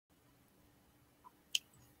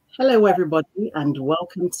Hello, everybody, and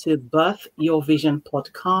welcome to Birth Your Vision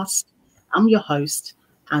podcast. I'm your host,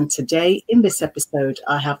 and today in this episode,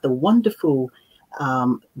 I have the wonderful,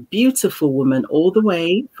 beautiful woman all the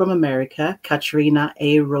way from America, Katrina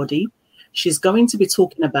A. Roddy. She's going to be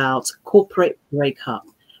talking about corporate breakup,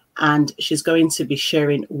 and she's going to be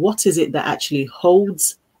sharing what is it that actually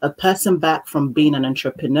holds a person back from being an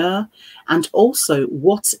entrepreneur, and also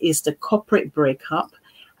what is the corporate breakup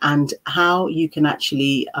and how you can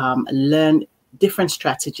actually learn different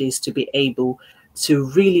strategies to be able to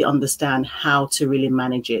really understand how to really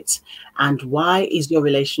manage it and why is your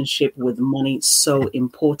relationship with money so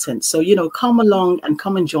important. So, come along and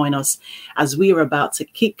come and join us as we are about to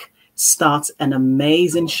kick start an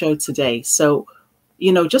amazing show today. So,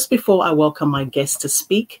 just before I welcome my guest to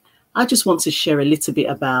speak, I just want to share a little bit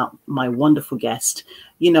about my wonderful guest.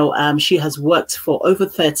 She has worked for over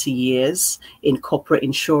 30 years in corporate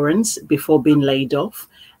insurance before being laid off.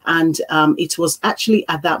 And it was actually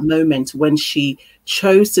at that moment when she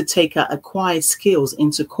chose to take her acquired skills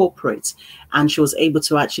into corporate, and she was able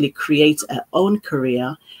to actually create her own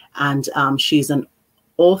career. And she's an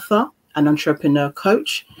author, an entrepreneur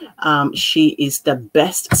coach. She is the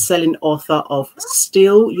best-selling author of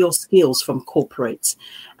Steal Your Skills from Corporate.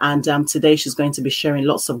 And today she's going to be sharing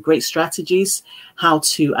lots of great strategies, how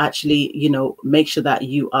to actually, make sure that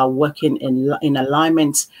you are working in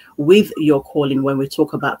alignment with your calling when we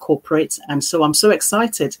talk about corporate. And so I'm so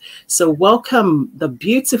excited. So welcome the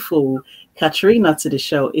beautiful Katrina to the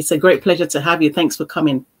show. It's a great pleasure to have you. Thanks for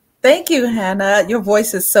coming. Thank you, Hannah. Your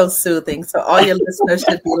voice is so soothing. So all your listeners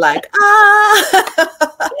should be like, ah.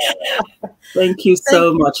 Thank you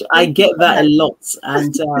so much. I get that a lot.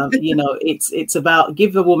 And, it's about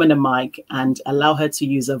give a woman a mic and allow her to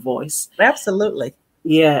use her voice. Absolutely.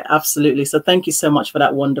 Yeah, absolutely. So thank you so much for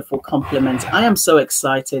that wonderful compliment. I am so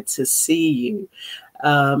excited to see you.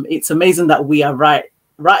 It's amazing that we are right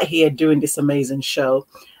here doing this amazing show.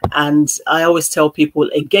 And I always tell people,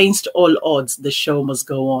 against all odds, the show must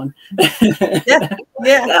go on. Yeah,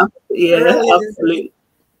 absolutely.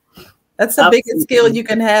 That's the biggest skill you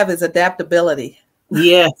can have is adaptability.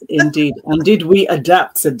 Yes, indeed. And did we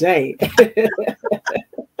adapt today?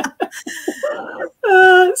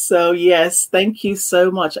 So yes, thank you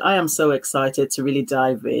so much. I am so excited to really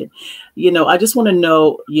dive in. I just want to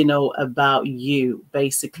know, about you,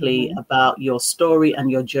 basically about your story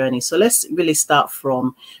and your journey. So let's really start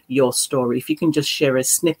from your story. If you can just share a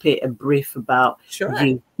snippet, a brief about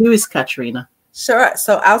you. Who is Katrina? Sure.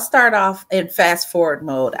 So I'll start off in fast forward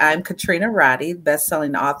mode. I'm Katrina Roddy,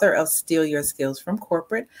 best-selling author of Steal Your Skills from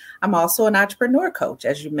Corporate. I'm also an entrepreneur coach,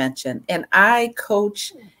 as you mentioned, and I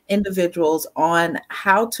coach individuals on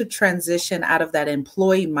how to transition out of that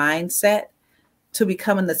employee mindset to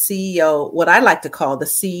becoming the CEO, what I like to call the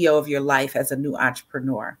CEO of your life as a new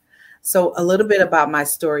entrepreneur. So a little bit about my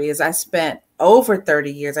story is I spent over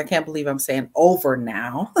 30 years. I can't believe I'm saying over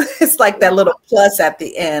now. It's like that little plus at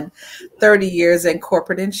the end, 30 years in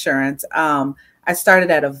corporate insurance. I started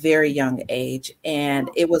at a very young age, and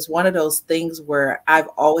it was one of those things where I've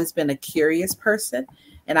always been a curious person,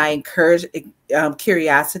 and I encourage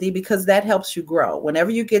curiosity because that helps you grow. Whenever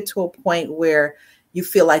you get to a point where you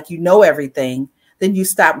feel like you know everything, then you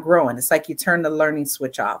stop growing. It's like you turn the learning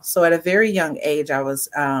switch off. So at a very young age,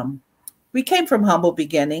 we came from humble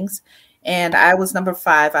beginnings, and I was number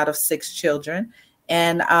 5 out of 6 children,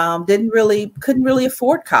 and couldn't really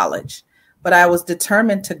afford college, but I was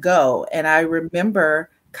determined to go. And I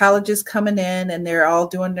remember colleges coming in, and they're all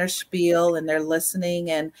doing their spiel and they're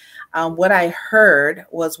listening. And what I heard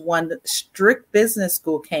was one strict business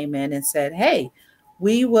school came in and said, "Hey,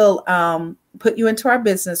 we will put you into our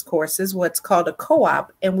business courses, what's called a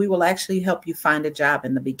co-op, and we will actually help you find a job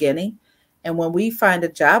in the beginning. And when we find a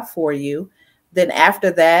job for you, then after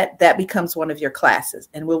that becomes one of your classes,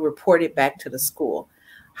 and we'll report it back to the school."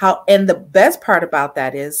 And the best part about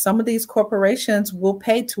that is some of these corporations will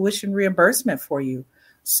pay tuition reimbursement for you.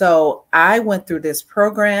 So I went through this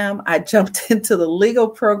program. I jumped into the legal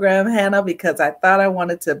program, Hannah, because I thought I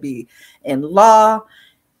wanted to be in law.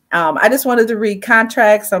 I just wanted to read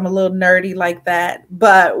contracts. I'm a little nerdy like that.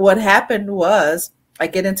 But what happened was I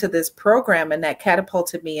get into this program, and that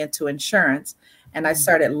catapulted me into insurance. And I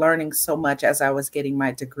started learning so much as I was getting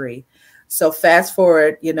my degree. So fast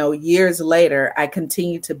forward, years later, I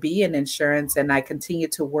continue to be in insurance, and I continue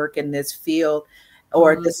to work in this field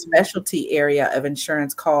or the specialty area of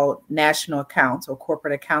insurance called national accounts or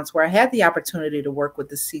corporate accounts, where I had the opportunity to work with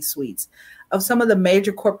the C-suites of some of the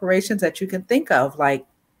major corporations that you can think of, like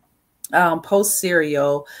Post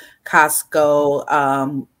Cereal,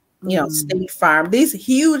 Costco, State Farm. These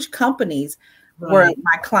huge companies were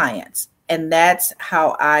my clients. And that's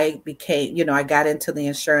how I became, I got into the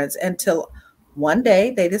insurance until one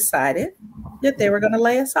day they decided that they were going to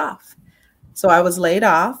lay us off. So I was laid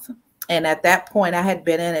off. And at that point, I had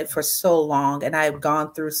been in it for so long, and I had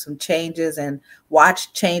gone through some changes and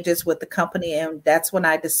watched changes with the company. And that's when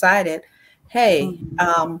I decided, hey,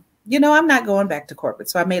 I'm not going back to corporate.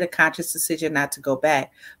 So I made a conscious decision not to go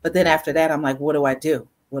back. But then after that, I'm like, what do I do?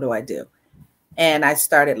 What do I do? And I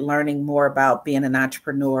started learning more about being an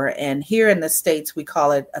entrepreneur. And here in the States, we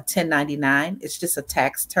call it a 1099. It's just a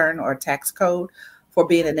tax term or a tax code for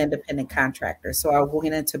being an independent contractor. So I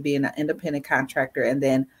went into being an independent contractor and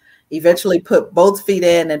then eventually put both feet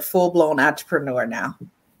in and full-blown entrepreneur now.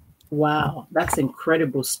 Wow, that's an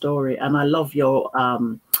incredible story. And I love your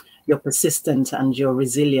persistence and your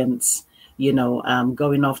resilience,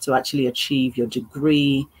 going off to actually achieve your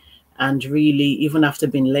degree. And really, even after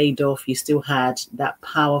being laid off, you still had that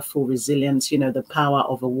powerful resilience, the power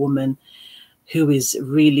of a woman who is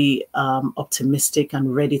really optimistic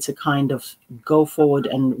and ready to kind of go forward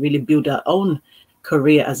and really build her own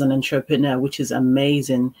career as an entrepreneur, which is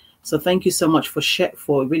amazing. So thank you so much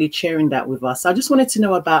for really sharing that with us. I just wanted to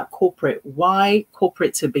know about corporate. Why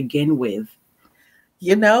corporate to begin with?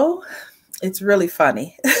 It's really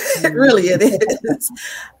funny. Really, it is.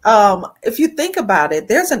 If you think about it,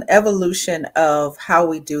 there's an evolution of how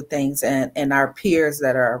we do things and our peers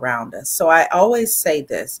that are around us. So I always say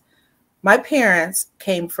this. My parents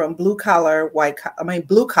came from blue collar,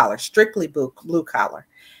 strictly blue collar.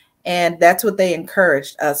 And that's what they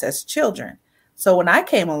encouraged us as children. So when I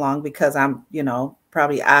came along, because I'm,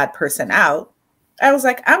 probably odd person out, I was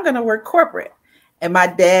like, I'm going to work corporate. And my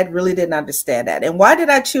dad really didn't understand that. And why did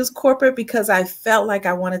I choose corporate? Because I felt like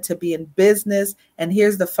I wanted to be in business. And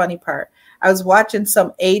here's the funny part. I was watching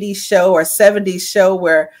some 80s show or 70s show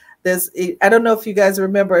where I don't know if you guys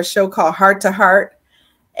remember a show called Heart to Heart.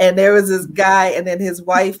 And there was this guy and then his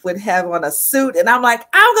wife would have on a suit. And I'm like,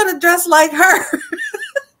 I'm going to dress like her.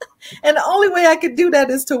 And the only way I could do that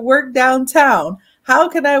is to work downtown. How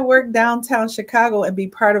can I work downtown Chicago and be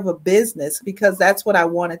part of a business? Because that's what I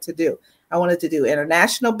wanted to do. I wanted to do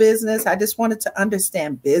international business. I just wanted to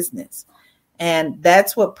understand business. And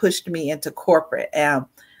that's what pushed me into corporate.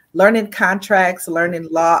 Learning contracts, learning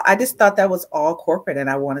law. I just thought that was all corporate and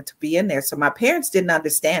I wanted to be in there. So my parents didn't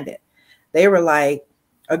understand it. They were like,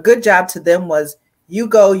 a good job to them was you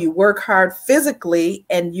go, you work hard physically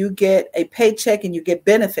and you get a paycheck and you get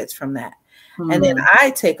benefits from that. Mm-hmm. And then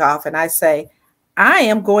I take off and I say, I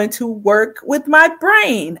am going to work with my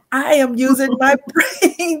brain. I am using my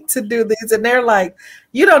brain to do this. And they're like,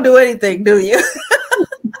 you don't do anything, do you?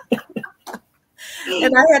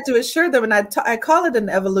 And I had to assure them. And I call it an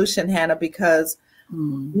evolution, Hannah, because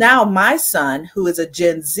now my son, who is a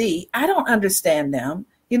Gen Z, I don't understand them.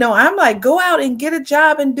 I'm like, go out and get a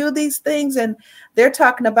job and do these things. And they're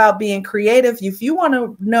talking about being creative. If you want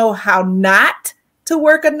to know how not to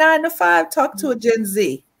work a 9-to-5, talk to a Gen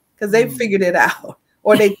Z because they've figured it out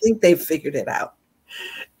or they think they've figured it out.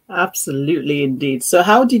 Absolutely, indeed. So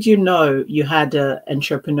how did you know you had an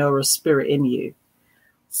entrepreneurial spirit in you?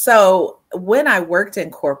 So when I worked in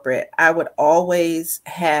corporate, I would always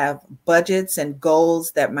have budgets and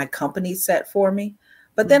goals that my company set for me.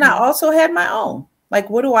 But then I also had my own. Like,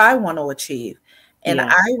 what do I want to achieve? And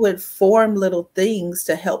I would form little things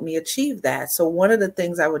to help me achieve that. So one of the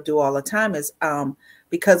things I would do all the time is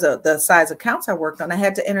because of the size accounts I worked on, I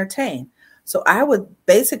had to entertain. So I would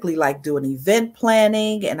basically like do an event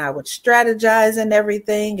planning and I would strategize and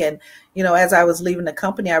everything. And, as I was leaving the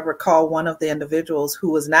company, I recall one of the individuals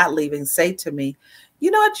who was not leaving say to me,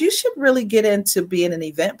 you know what, you should really get into being an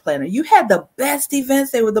event planner. You had the best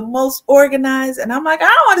events. They were the most organized. And I'm like, I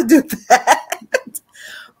don't want to do that.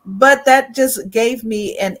 But that just gave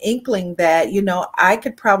me an inkling that, I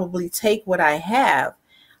could probably take what I have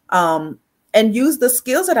and use the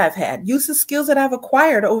skills that I've had, use the skills that I've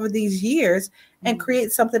acquired over these years and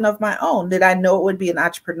create something of my own. Did I know it would be an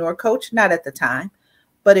entrepreneur coach? Not at the time,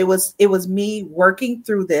 but it was me working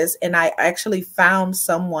through this. And I actually found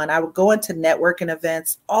someone. I would go into networking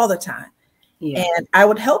events all the time and I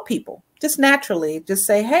would help people. Just naturally, just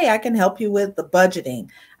say, hey, I can help you with the budgeting.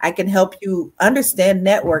 I can help you understand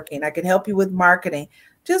networking. I can help you with marketing.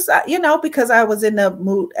 Just, because I was in the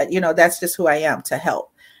mood, that's just who I am, to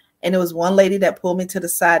help. And it was one lady that pulled me to the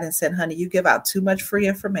side and said, honey, you give out too much free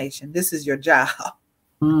information. This is your job.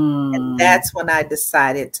 And that's when I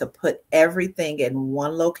decided to put everything in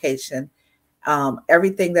one location.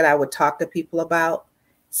 Everything that I would talk to people about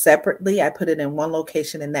separately, I put it in one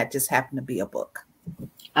location, and that just happened to be a book.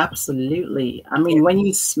 Absolutely. I mean, when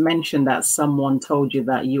you mentioned that someone told you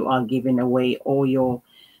that you are giving away all your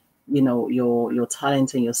your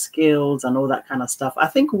talent and your skills and all that kind of stuff. I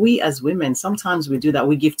think we as women, sometimes we do that.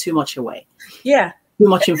 We give too much away. Yeah. Too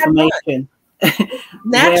much information.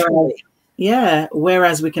 Naturally.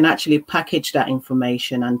 Whereas we can actually package that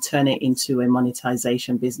information and turn it into a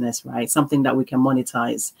monetization business, right? Something that we can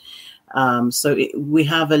monetize. We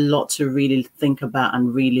have a lot to really think about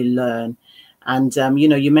and really learn. And,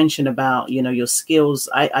 you mentioned about, your skills.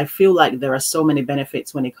 I feel like there are so many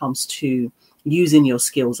benefits when it comes to using your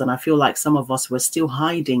skills. And I feel like some of us were still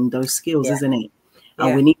hiding those skills, isn't it?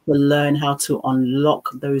 And we need to learn how to unlock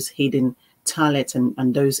those hidden talent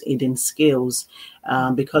and those hidden skills,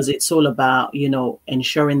 because it's all about,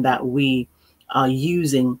 ensuring that we are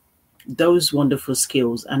using those wonderful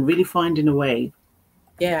skills and really finding a way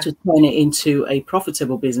to turn it into a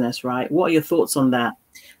profitable business, right? What are your thoughts on that?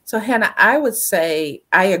 So, Hannah, I would say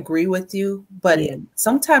I agree with you, but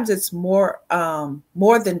sometimes it's more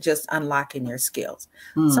than just unlocking your skills.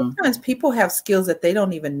 Sometimes people have skills that they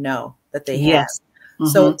don't even know that they have.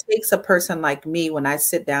 So it takes a person like me, when I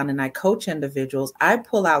sit down and I coach individuals, I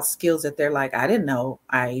pull out skills that they're like, I didn't know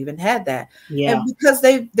I even had that. And because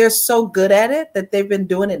they're so good at it that they've been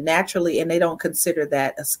doing it naturally and they don't consider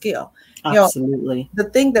that a skill. Absolutely. The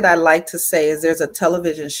thing that I like to say is there's a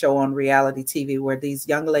television show on reality TV where these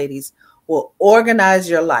young ladies will organize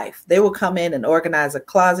your life. They will come in and organize a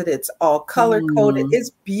closet. It's all color coded. It's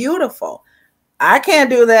beautiful. I can't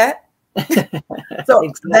do that.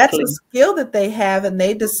 So that's a skill that they have, and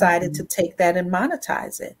they decided to take that and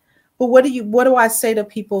monetize it. But what do I say to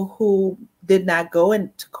people who did not go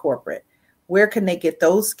into corporate? Where can they get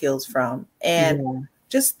those skills from? And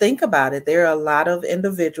just think about it. There are a lot of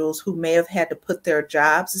individuals who may have had to put their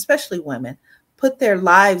jobs, especially women, put their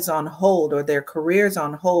lives on hold or their careers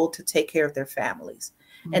on hold to take care of their families.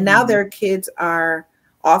 And now their kids are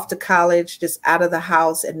off to college, just out of the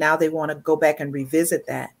house, and now they want to go back and revisit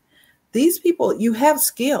that. These people, you have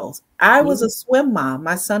skills. I was a swim mom.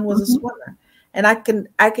 My son was a swimmer. And I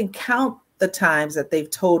can count the times that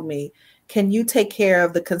they've told me, can you take care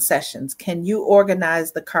of the concessions? Can you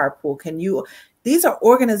organize the carpool? These are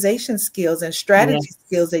organization skills and strategy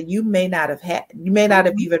skills that you may not have had. You may not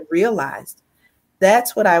have even realized.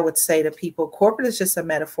 That's what I would say to people. Corporate is just a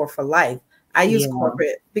metaphor for life. I use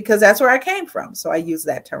corporate because that's where I came from. So I use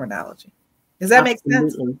that terminology. Does that make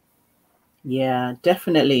sense? Yeah,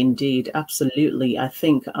 definitely. Indeed. Absolutely. I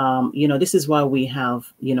think, this is why we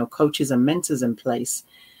have, coaches and mentors in place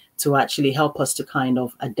to actually help us to kind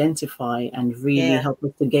of identify and really help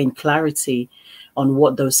us to gain clarity on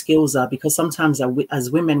what those skills are. Because sometimes as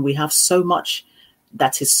women, we have so much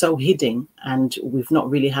that is so hidden, and we've not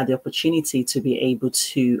really had the opportunity to be able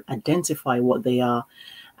to identify what they are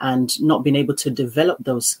and not being able to develop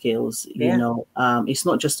those skills. It's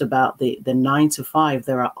not just about the 9 to 5.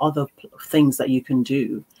 There are other things that you can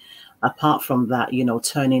do apart from that,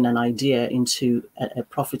 turning an idea into a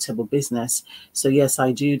profitable business. So yes,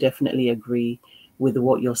 I do definitely agree with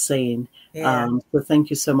what you're saying. So thank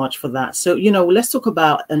you so much for that. So, let's talk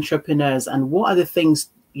about entrepreneurs and what are the things,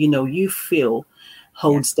 you feel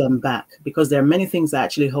holds them back, because there are many things that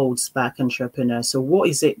actually holds back entrepreneurs. So what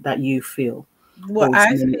is it that you feel? What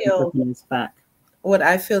I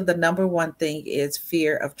feel the number one thing is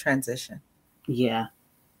fear of transition.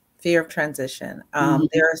 Fear of transition.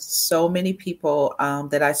 There are so many people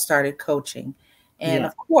that I started coaching, and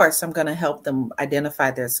of course I'm going to help them identify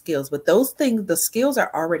their skills, but those things, the skills are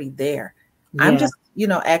already there. I'm just,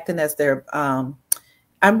 acting as their, I'm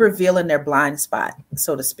revealing their blind spot,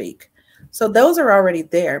 so to speak. So those are already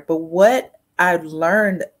there. But what I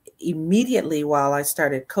learned immediately while I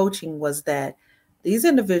started coaching was that these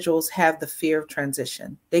individuals have the fear of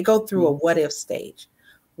transition. They go through a what if stage.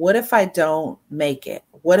 What if I don't make it?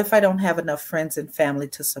 What if I don't have enough friends and family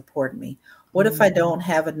to support me? What if I don't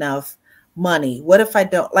have enough money? What if I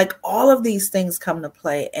don't? Like, all of these things come to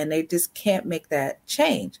play, and they just can't make that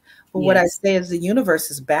change. But what I say is the universe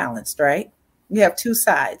is balanced, right? You have two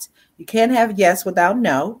sides. You can't have yes without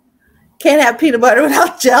no. Can't have peanut butter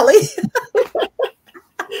without jelly.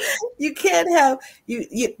 You can't have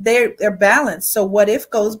they're balanced. So what if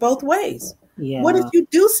goes both ways? What if you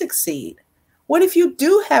do succeed? What if you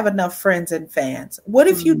do have enough friends and fans? What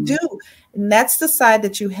if you do? And that's the side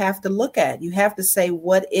that you have to look at. You have to say,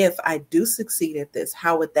 what if I do succeed at this?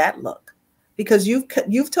 How would that look? Because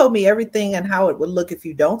you've told me everything and how it would look if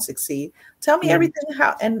you don't succeed. Tell me everything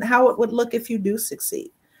how it would look if you do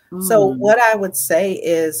succeed. So what I would say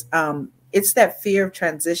is it's that fear of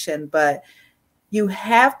transition, but you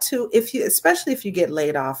have to, especially if you get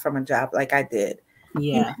laid off from a job like I did,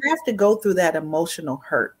 you have to go through that emotional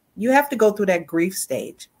hurt. You have to go through that grief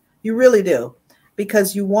stage. You really do.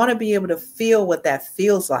 because you want to be able to feel what that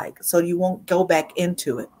feels like so you won't go back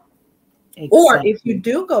into it. Exactly. Or if you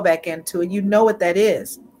do go back into it, you know what that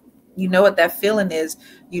is. You know what that feeling is.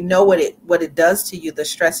 You know what it does to you, the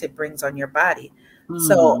stress it brings on your body.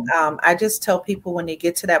 So I just tell people when they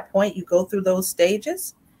get to that point, you go through those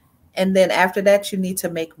stages. And then after that, you need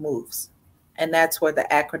to make moves. And that's where the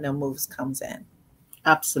acronym moves comes in.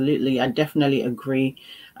 Absolutely. I definitely agree.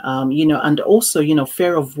 And also,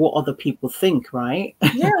 fear of what other people think, right?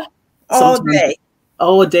 Yeah.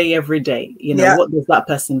 All day, every day. Yeah. What does that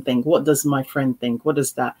person think? What does my friend think? What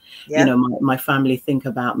does that, Yeah. My family think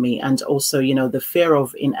about me? And also, the fear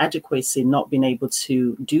of inadequacy, not being able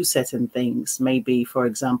to do certain things. Maybe, for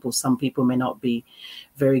example, some people may not be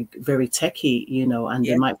very, very techie, and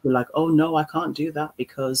they might be like, oh, no, I can't do that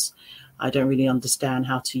because I don't really understand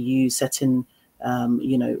how to use certain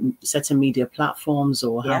media platforms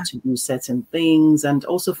or how to do certain things, and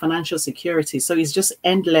also financial security. So it's just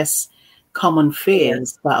endless common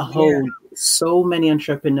fears that hold so many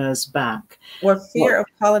entrepreneurs back. Or fear of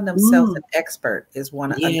calling themselves an expert is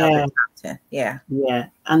another top 10. Yeah. Yeah.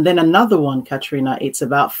 And then another one, Katrina, it's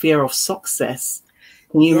about fear of success.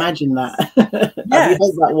 Can you imagine that? Have you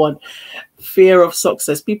heard that one? Fear of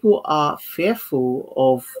success. People are fearful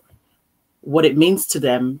of what it means to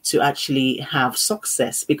them to actually have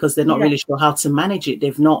success because they're not really sure how to manage it.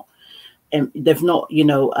 They've not,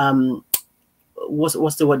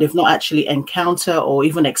 what's the word? They've not actually encountered or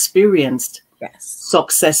even experienced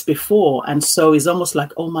success before. And so it's almost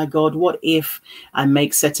like, oh my God, what if I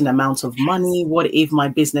make certain amounts of money? What if my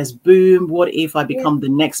business boom? What if I become the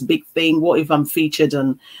next big thing? What if I'm featured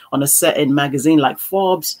on a certain magazine like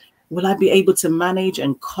Forbes? Will I be able to manage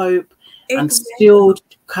and cope and still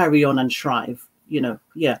carry on and thrive?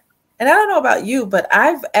 And I don't know about you, but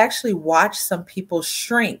I've actually watched some people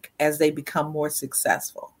shrink as they become more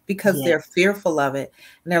successful because they're fearful of it.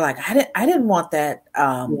 And they're like, I didn't want that.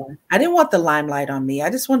 I didn't want the limelight on me. I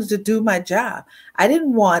just wanted to do my job. I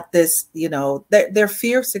didn't want this, their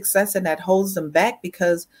fear of success, and that holds them back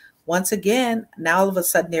because once again, now all of a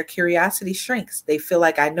sudden their curiosity shrinks. They feel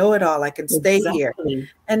like I know it all. I can stay here.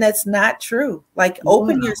 And that's not true. Like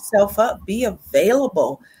open yourself up, be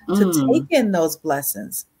available to take in those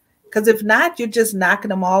blessings. Because if not, you're just knocking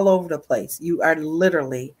them all over the place. You are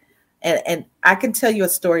literally, and I can tell you a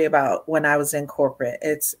story about when I was in corporate.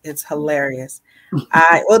 It's hilarious.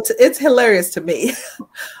 It's hilarious to me.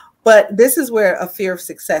 But this is where a fear of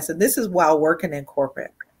success, and this is while working in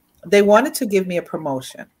corporate. They wanted to give me a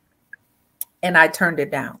promotion, and I turned it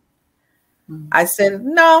down. I said,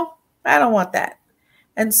 no, I don't want that.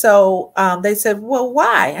 And so they said, well,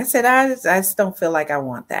 why? I said, I just don't feel like I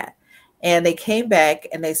want that. And they came back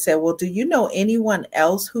and they said, well, do you know anyone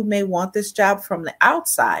else who may want this job from the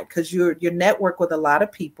outside? Because you network with a lot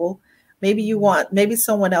of people. Maybe you want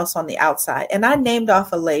someone else on the outside. And I named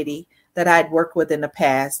off a lady that I'd worked with in the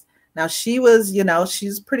past. Now she was,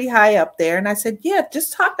 she's pretty high up there. And I said, yeah,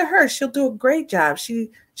 just talk to her. She'll do a great job.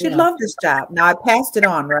 She'd love this job. Now I passed it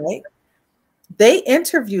on, right? They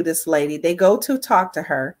interview this lady. They go to talk to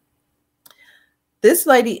her. This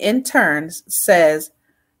lady in turns says,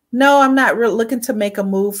 no, I'm not looking to make a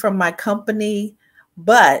move from my company,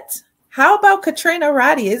 but how about Katrina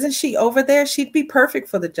Roddy? Isn't she over there? She'd be perfect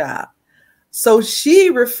for the job. So she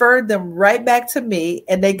referred them right back to me,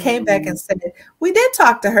 and they came back and said, we did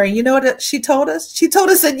talk to her. And you know what she told us? She told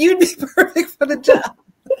us that you'd be perfect for the job.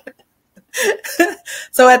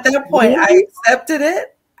 So at that point, I accepted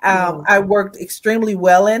it. I worked extremely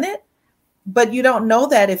well in it, but you don't know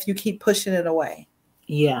that if you keep pushing it away.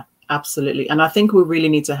 Yeah. Absolutely. And I think we really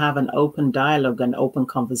need to have an open dialogue and open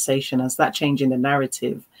conversation and start changing the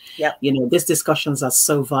narrative. Yeah. These discussions are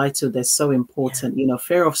so vital. They're so important.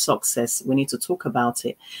 Fear of success. We need to talk about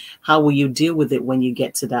it. How will you deal with it when you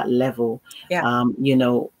get to that level? Yeah.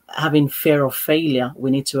 Having fear of failure, we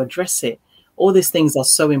need to address it. All these things are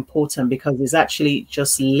so important because it's actually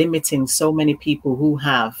just limiting so many people who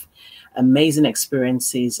have amazing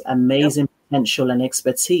experiences, amazing potential and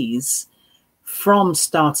expertise. From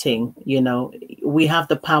starting, we have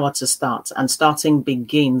the power to start, and starting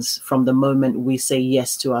begins from the moment we say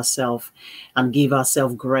yes to ourselves and give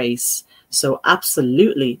ourselves grace. So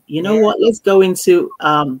absolutely, you know what? Let's go into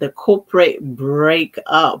the corporate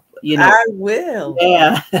breakup. I will.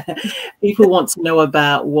 Yeah, people want to know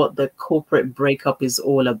about what the corporate breakup is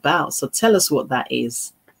all about. So tell us what that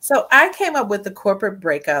is. So I came up with the corporate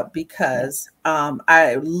breakup because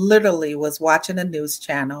I literally was watching a news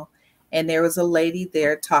channel. And there was a lady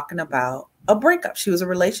there talking about a breakup. She was a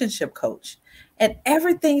relationship coach. And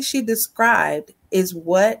everything she described is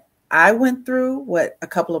what I went through, what a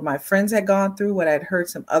couple of my friends had gone through, what I'd heard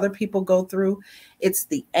some other people go through. It's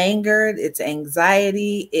the anger, it's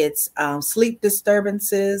anxiety, it's sleep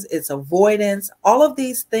disturbances, it's avoidance, all of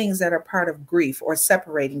these things that are part of grief or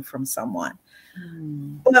separating from someone.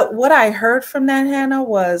 But what I heard from that, Hannah,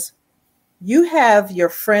 was you have your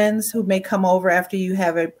friends who may come over after you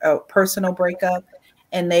have a personal breakup,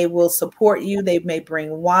 and they will support you. They may bring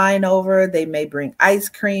wine over. They may bring ice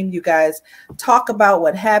cream. You guys talk about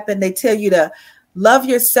what happened. They tell you to love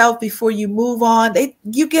yourself before you move on.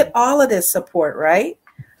 You get all of this support, right?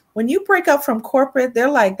 When you break up from corporate,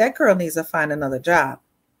 they're like, that girl needs to find another job.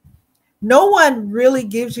 No one really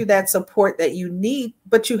gives you that support that you need,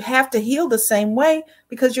 but you have to heal the same way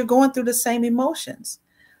because you're going through the same emotions.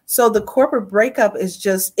 So the corporate breakup is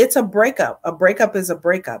it's a breakup. A breakup is a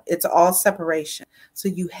breakup. It's all separation. So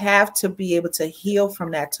you have to be able to heal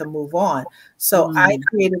from that to move on. So I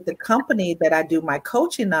created the company that I do my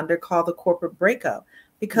coaching under called the Corporate Breakup,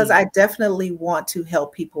 because I definitely want to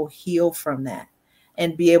help people heal from that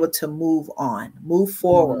and be able to move on, move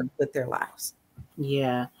forward with their lives.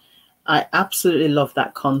 Yeah, I absolutely love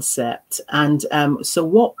that concept. And so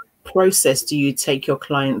what process do you take your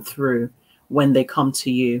client through when they come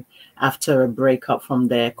to you after a breakup from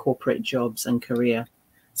their corporate jobs and career?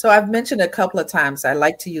 So I've mentioned a couple of times, I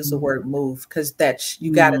like to use the word move, because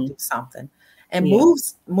you got to do something. And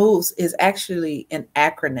moves is actually an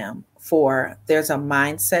acronym for there's a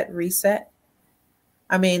mindset reset.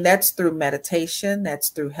 I mean, that's through meditation, that's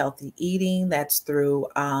through healthy eating, that's through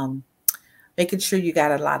making sure you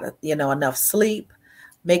got a lot of, enough sleep,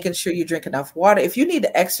 making sure you drink enough water. If you need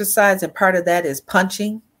to exercise and part of that is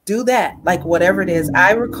punching, do that, like whatever it is.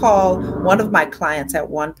 I recall one of my clients at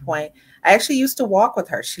one point, I actually used to walk with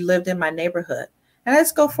her. She lived in my neighborhood. And I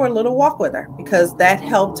just go for a little walk with her because that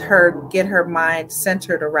helped her get her mind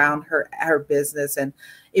centered around her business. And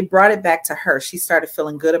it brought it back to her. She started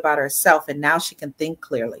feeling good about herself, and now she can think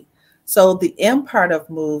clearly. So the M part of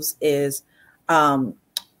moves is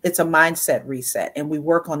it's a mindset reset. And we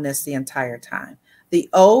work on this the entire time. The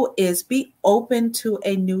O is be open to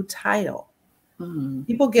a new title.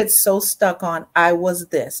 People get so stuck on, I was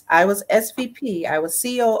this, I was SVP, I was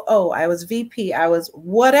COO, I was VP, I was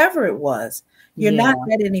whatever it was. You're not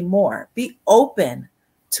that anymore. Be open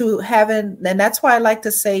to having, and that's why I like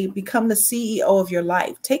to say, become the CEO of your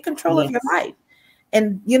life. Take control of your life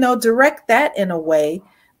and, direct that in a way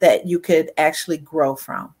that you could actually grow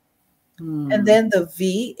from. And then the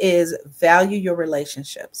V is value your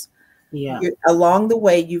relationships. Along the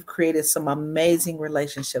way, you've created some amazing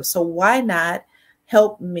relationships. So why not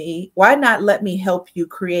let me help you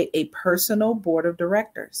create a personal board of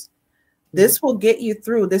directors? This will get you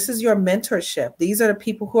through. This is your mentorship. These are the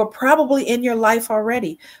people who are probably in your life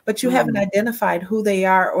already, but you haven't identified who they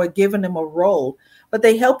are or given them a role, but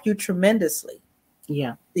they help you tremendously.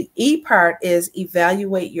 Yeah. The E part is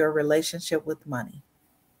evaluate your relationship with money.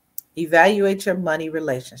 Evaluate your money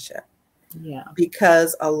relationship. Yeah.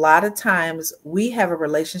 Because a lot of times we have a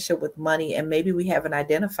relationship with money and maybe we haven't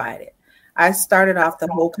identified it. I started off the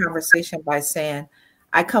whole conversation by saying,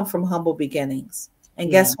 I come from humble beginnings. And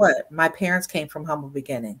guess what? My parents came from humble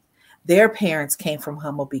beginnings. Their parents came from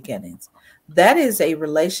humble beginnings. That is a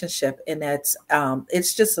relationship, and that's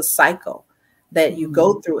it's just a cycle that you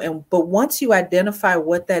go through. But once you identify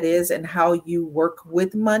what that is and how you work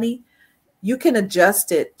with money, you can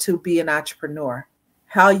adjust it to be an entrepreneur.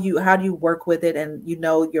 How do you work with it, and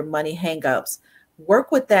your money hangups?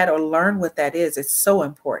 Work with that or learn what that is. It's so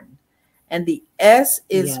important. And the S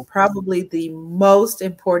is probably the most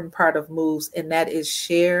important part of moves, and that is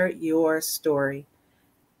share your story.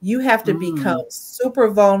 You have to become super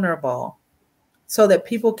vulnerable so that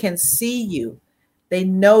people can see you. They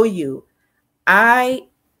know you. I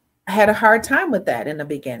had a hard time with that in the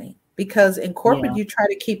beginning because in corporate, you try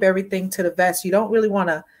to keep everything to the vest. You don't really want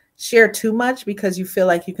to share too much because you feel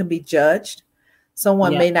like you can be judged.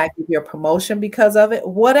 Someone may not give you a promotion because of it,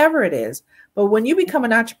 whatever it is. But when you become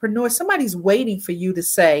an entrepreneur, somebody's waiting for you to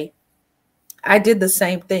say, I did the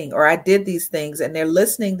same thing, or I did these things, and they're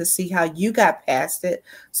listening to see how you got past it.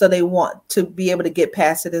 So they want to be able to get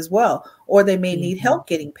past it as well, or they may need help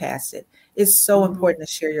getting past it. It's so important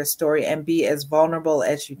to share your story and be as vulnerable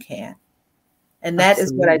as you can. And that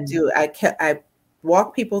is what I do. I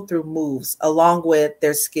walk people through moves along with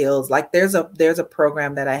their skills. Like there's a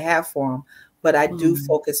program that I have for them, but I do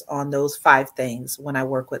focus on those 5 things when I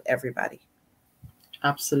work with everybody.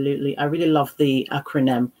 Absolutely. I really love the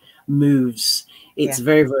acronym MOVES. It's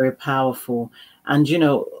very, very powerful. And,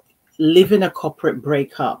 living a corporate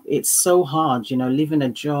breakup, it's so hard, living a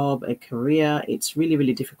job, a career, it's really,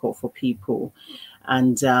 really difficult for people.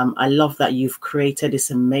 And I love that you've created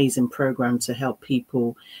this amazing program to help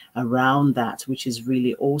people around that, which is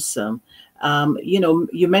really awesome.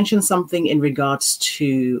 You mentioned something in regards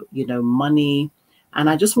to, money. And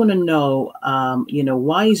I just want to know,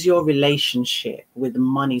 why is your relationship with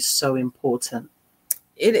money so important?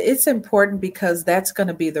 It's important because that's going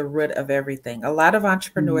to be the root of everything. A lot of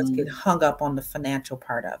entrepreneurs get hung up on the financial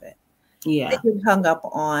part of it. They Yeah. get hung up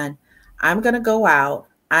on, I'm going to go out,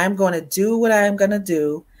 I'm going to do what I'm going to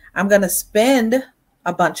do, I'm going to spend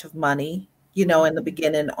a bunch of money, in the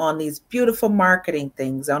beginning on these beautiful marketing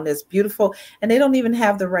things, on this beautiful, and they don't even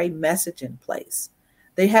have the right message in place.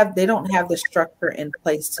 They don't have the structure in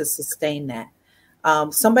place to sustain that.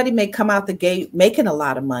 Somebody may come out the gate making a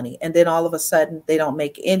lot of money, and then all of a sudden they don't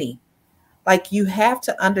make any. Like, you have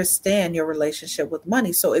to understand your relationship with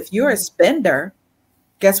money. So if you're a spender,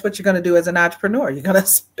 guess what you're going to do as an entrepreneur? You're going to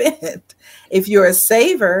spend. If you're a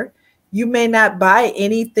saver, you may not buy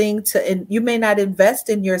anything and you may not invest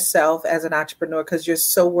in yourself as an entrepreneur because you're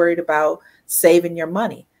so worried about saving your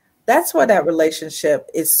money. That's why that relationship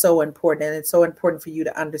is so important. And it's so important for you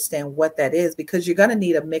to understand what that is, because you're going to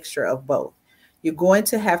need a mixture of both. You're going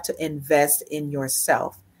to have to invest in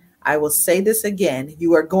yourself. I will say this again.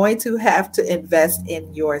 You are going to have to invest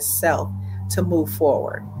in yourself to move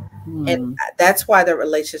forward. And that's why the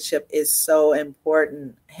relationship is so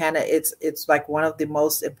important. Hannah, it's like one of the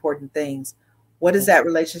most important things. What is that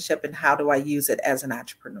relationship and how do I use it as an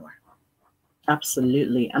entrepreneur?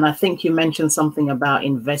 Absolutely. And I think you mentioned something about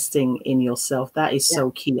investing in yourself. That is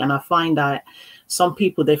so key. And I find that some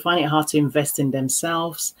people, they find it hard to invest in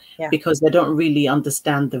themselves because they don't really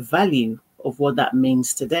understand the value of what that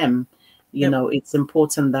means to them. It's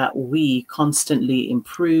important that we constantly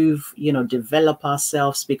improve, develop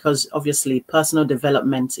ourselves, because obviously personal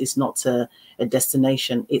development is not a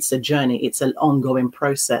destination. It's a journey. It's an ongoing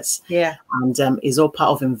process. Yeah. And is all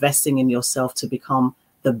part of investing in yourself to become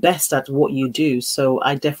the best at what you do. So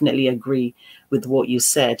I definitely agree with what you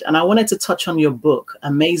said. And I wanted to touch on your book,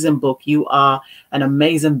 amazing book. You are an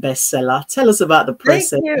amazing bestseller. Tell us about the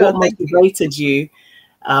process. What motivated you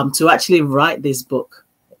to actually write this book?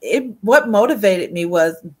 What motivated me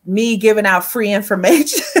was me giving out free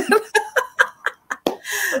information.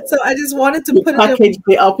 So I just wanted to package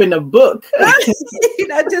it up in a book.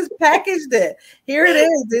 I just packaged it. Here it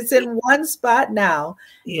is. It's in one spot now.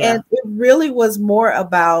 Yeah. And it really was more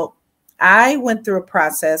about, I went through a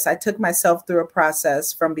process. I took myself through a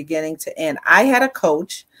process from beginning to end. I had a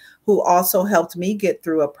coach who also helped me get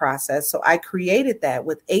through a process. So I created that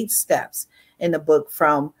with 8 steps in the book,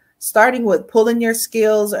 from starting with pulling your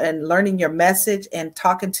skills and learning your message and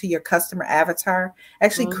talking to your customer avatar,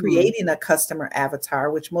 actually creating a customer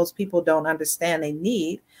avatar, which most people don't understand they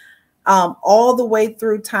need, all the way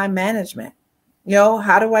through time management.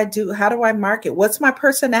 How do I market? What's my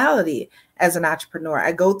personality as an entrepreneur?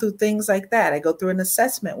 I go through things like that. I go through an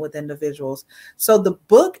assessment with individuals. So the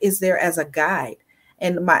book is there as a guide.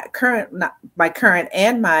 And my current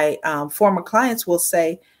and my former clients will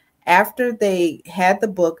say, after they had the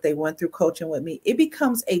book, they went through coaching with me, it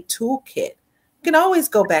becomes a toolkit. You can always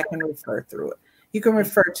go back and refer through it. You can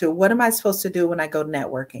refer to, what am I supposed to do when I go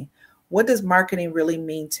networking? What does marketing really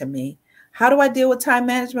mean to me? How do I deal with time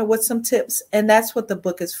management? What's some tips? And that's what the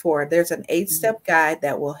book is for. There's an 8-step guide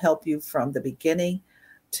that will help you from the beginning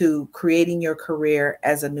to creating your career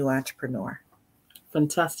as a new entrepreneur.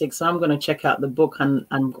 Fantastic. So I'm going to check out the book, and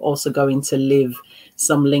I'm also going to leave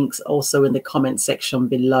some links also in the comment section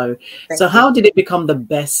below. So how did it become the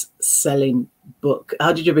best-selling book?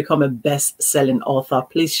 How did you become a best-selling author?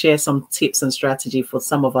 Please share some tips and strategy for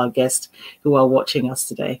some of our guests who are watching us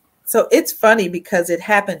today. So it's funny because it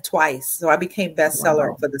happened twice. So I became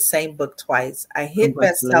bestseller for the same book twice. I hit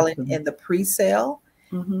bestselling in the pre-sale,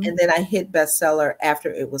 and then I hit bestseller after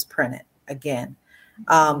it was printed again.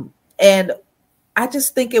 And I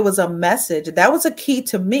just think it was a message. That was a key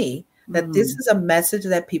to me, that this is a message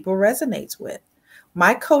that people resonates with.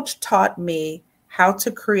 My coach taught me how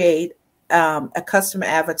to create a customer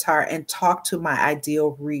avatar and talk to my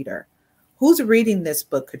ideal reader. Who's reading this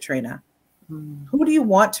book, Katrina? Who do you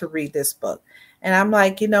want to read this book? And I'm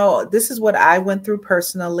like, this is what I went through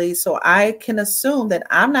personally. So I can assume that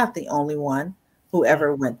I'm not the only one who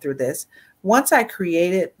ever went through this. Once I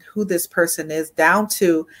created who this person is, down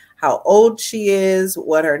to how old she is,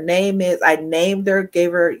 what her name is, I named her,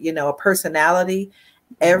 gave her, a personality.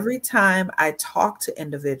 Every time I talk to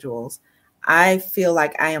individuals, I feel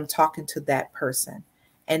like I am talking to that person.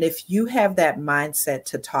 And if you have that mindset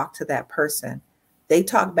to talk to that person, they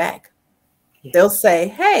talk back. Yeah. They'll say,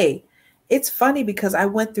 hey, it's funny because I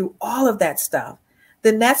went through all of that stuff.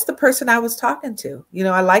 then that's the person I was talking to.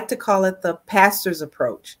 I like to call it the pastor's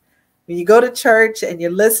approach. When you go to church and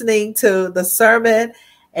you're listening to the sermon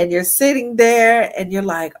and you're sitting there and you're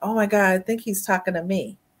like, oh my God, I think he's talking to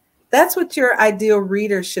me. That's what your ideal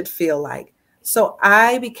reader should feel like. So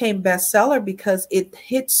I became bestseller because it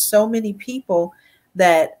hit so many people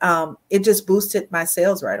that it just boosted my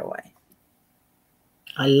sales right away.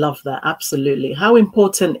 I love that. Absolutely. How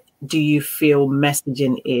important do you feel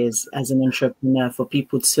messaging is as an entrepreneur for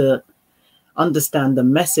people to understand the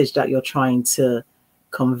message that you're trying to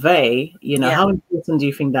convey? How important do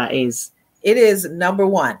you think that is? It is number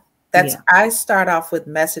one. I start off with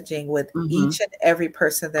messaging with each and every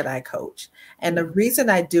person that I coach. And the reason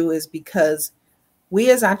I do is because we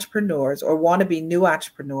as entrepreneurs, or wannabe new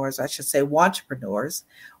entrepreneurs, I should say, entrepreneurs,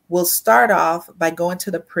 will start off by going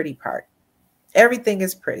to the pretty part. Everything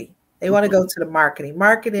is pretty. They want to go to the marketing.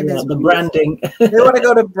 Marketing is the branding. They want to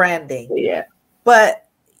go to branding. Yeah. But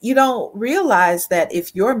you don't realize that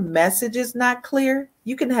if your message is not clear,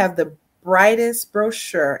 you can have the brightest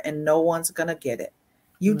brochure and no one's going to get it.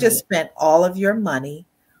 You just spent all of your money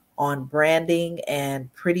on branding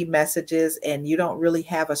and pretty messages, and you don't really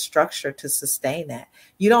have a structure to sustain that.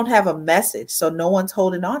 You don't have a message, so no one's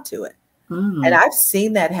holding on to it. And I've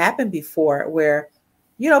seen that happen before where,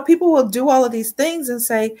 people will do all of these things and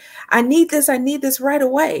say, I need this right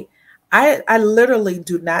away. I literally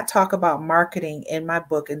do not talk about marketing in my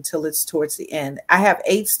book until it's towards the end. I have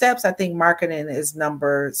 8 steps. I think marketing is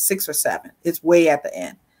number 6 or 7. It's way at the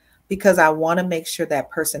end because I want to make sure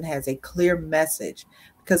that person has a clear message,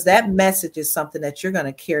 because that message is something that you're going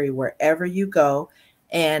to carry wherever you go.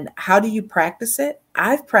 And how do you practice it?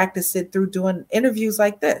 I've practiced it through doing interviews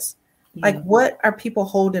like this. Like, what are people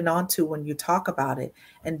holding on to when you talk about it?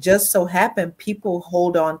 And just so happen, people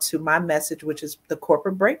hold on to my message, which is the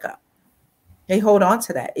corporate breakup. They hold on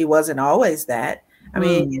to that. It wasn't always that. I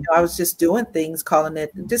mean, I was just doing things, calling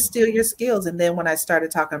it just steal your skills. And then when I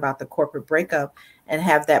started talking about the corporate breakup and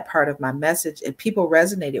have that part of my message, and people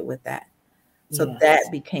resonated with that. So that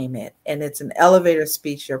became it. And it's an elevator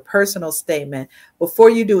speech, your personal statement. Before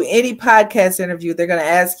you do any podcast interview, they're going to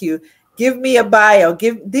ask you, give me a bio.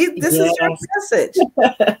 This is your message.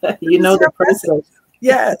 The process.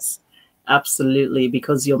 Yes. Absolutely.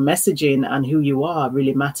 Because your messaging and who you are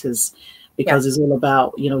really matters, because it's all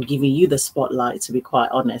about, giving you the spotlight, to be quite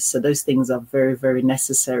honest. So those things are very, very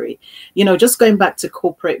necessary. Just going back to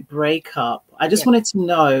corporate breakup, I just wanted to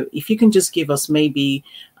know if you can just give us maybe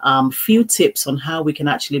few tips on how we can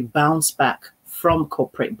actually bounce back from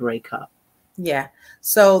corporate breakup. Yeah.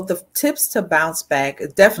 So the tips to bounce back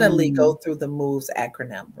definitely go through the MOVES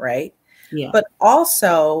acronym, right? Yeah. But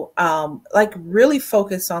also really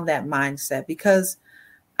focus on that mindset, because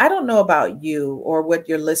I don't know about you or what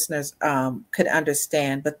your listeners could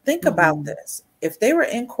understand, but think about this. If they were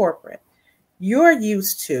in corporate, you're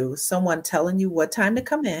used to someone telling you what time to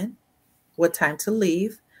come in, what time to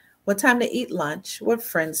leave, what time to eat lunch, what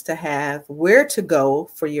friends to have, where to go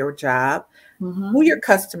for your job, who your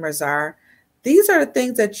customers are. These are the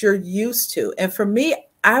things that you're used to. And for me,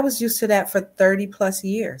 I was used to that for 30 plus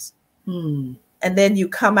years. And then you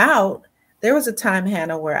come out. There was a time,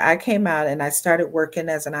 Hannah, where I came out and I started working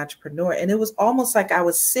as an entrepreneur. And it was almost like I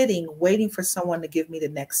was sitting, waiting for someone to give me the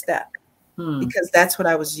next step, because that's what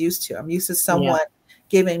I was used to. I'm used to someone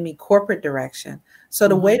giving me corporate direction. So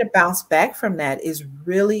the way to bounce back from that is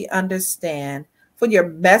really understand, for your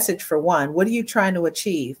message, for one, what are you trying to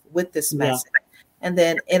achieve with this message? And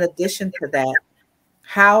then in addition to that,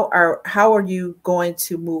 how are you going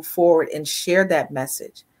to move forward and share that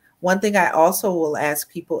message? One thing I also will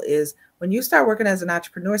ask people is, when you start working as an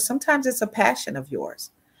entrepreneur, sometimes it's a passion of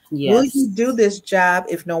yours. Yes. Will you do this job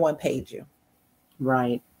if no one paid you?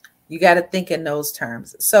 Right. You got to think in those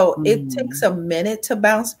terms. So it takes a minute to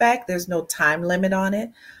bounce back. There's no time limit on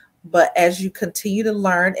it. But as you continue to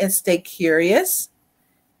learn and stay curious,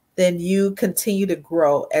 then you continue to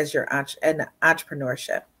grow as your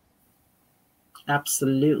entrepreneurship.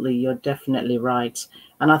 Absolutely. You're definitely right.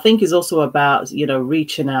 And I think it's also about,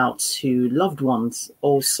 reaching out to loved ones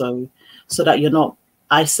also, so that you're not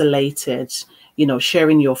isolated,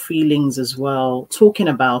 sharing your feelings as well, talking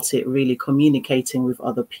about it, really communicating with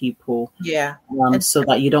other people. Yeah. So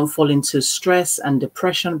that you don't fall into stress and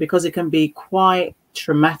depression, because it can be quite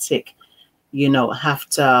traumatic,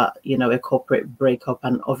 after, a corporate breakup,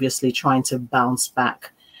 and obviously trying to bounce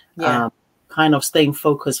back, kind of staying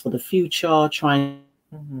focused for the future, trying.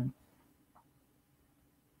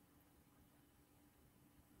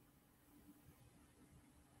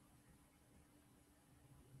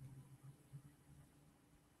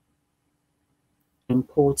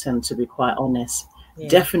 Important, to be quite honest.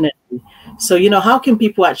 Definitely So, how can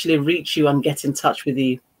people actually reach you and get in touch with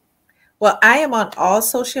you? Well, I am on all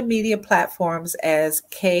social media platforms as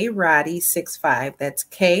K Roddy 65. That's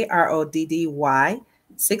KRODDY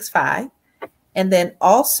 65. And then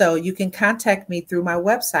also you can contact me through my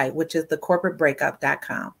website, which is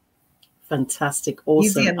thecorporatebreakup.com. Fantastic.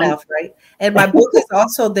 Easy Awesome. enough, right? And my book is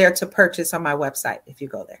also there to purchase on my website if you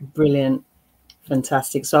go there. Brilliant.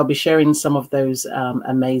 Fantastic. So I'll be sharing some of those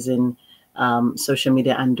amazing social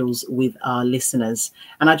media handles with our listeners.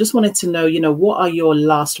 And I just wanted to know, what are your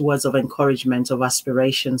last words of encouragement, of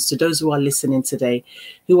aspirations to those who are listening today,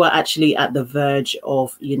 who are actually at the verge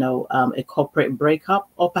of, a corporate breakup,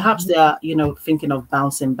 or perhaps they are, thinking of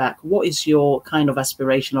bouncing back? What is your kind of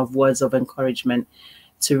aspiration of words of encouragement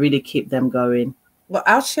to really keep them going? Well,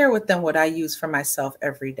 I'll share with them what I use for myself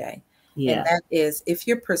every day. Yeah. And that is, if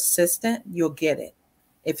you're persistent, you'll get it.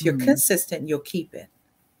 If you're consistent, you'll keep it.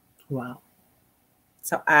 Wow.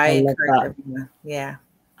 So I love encourage that. everyone. Yeah.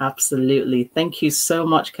 Absolutely. Thank you so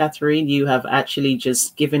much, Catherine. You have actually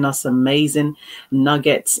just given us amazing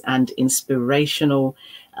nuggets and inspirational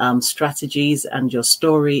strategies, and your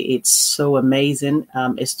story, it's so amazing.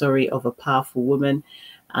 A story of a powerful woman,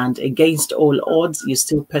 and against all odds, you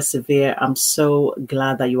still persevere. I'm so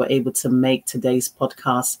glad that you were able to make today's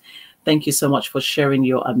podcast. Thank you so much for sharing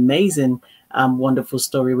your amazing, wonderful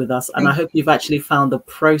story with us. And I hope you've actually found the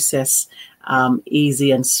process easy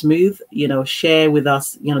and smooth. Share with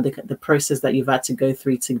us, the process that you've had to go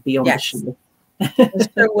through to be on the show. I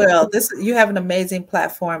sure will. You have an amazing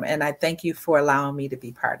platform, and I thank you for allowing me to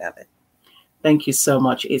be part of it. Thank you so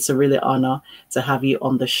much. It's a really honor to have you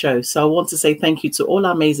on the show. So I want to say thank you to all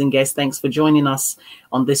our amazing guests. Thanks for joining us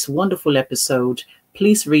on this wonderful episode.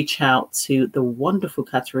 Please reach out to the wonderful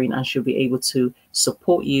Catherine, and she'll be able to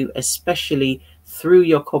support you, especially through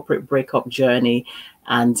your corporate breakup journey.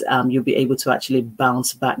 And you'll be able to actually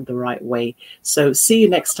bounce back the right way. So see you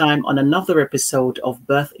next time on another episode of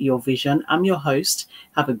Birth Your Vision. I'm your host.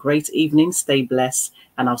 Have a great evening. Stay blessed.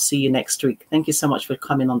 And I'll see you next week. Thank you so much for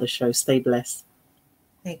coming on the show. Stay blessed.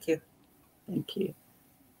 Thank you. Thank you.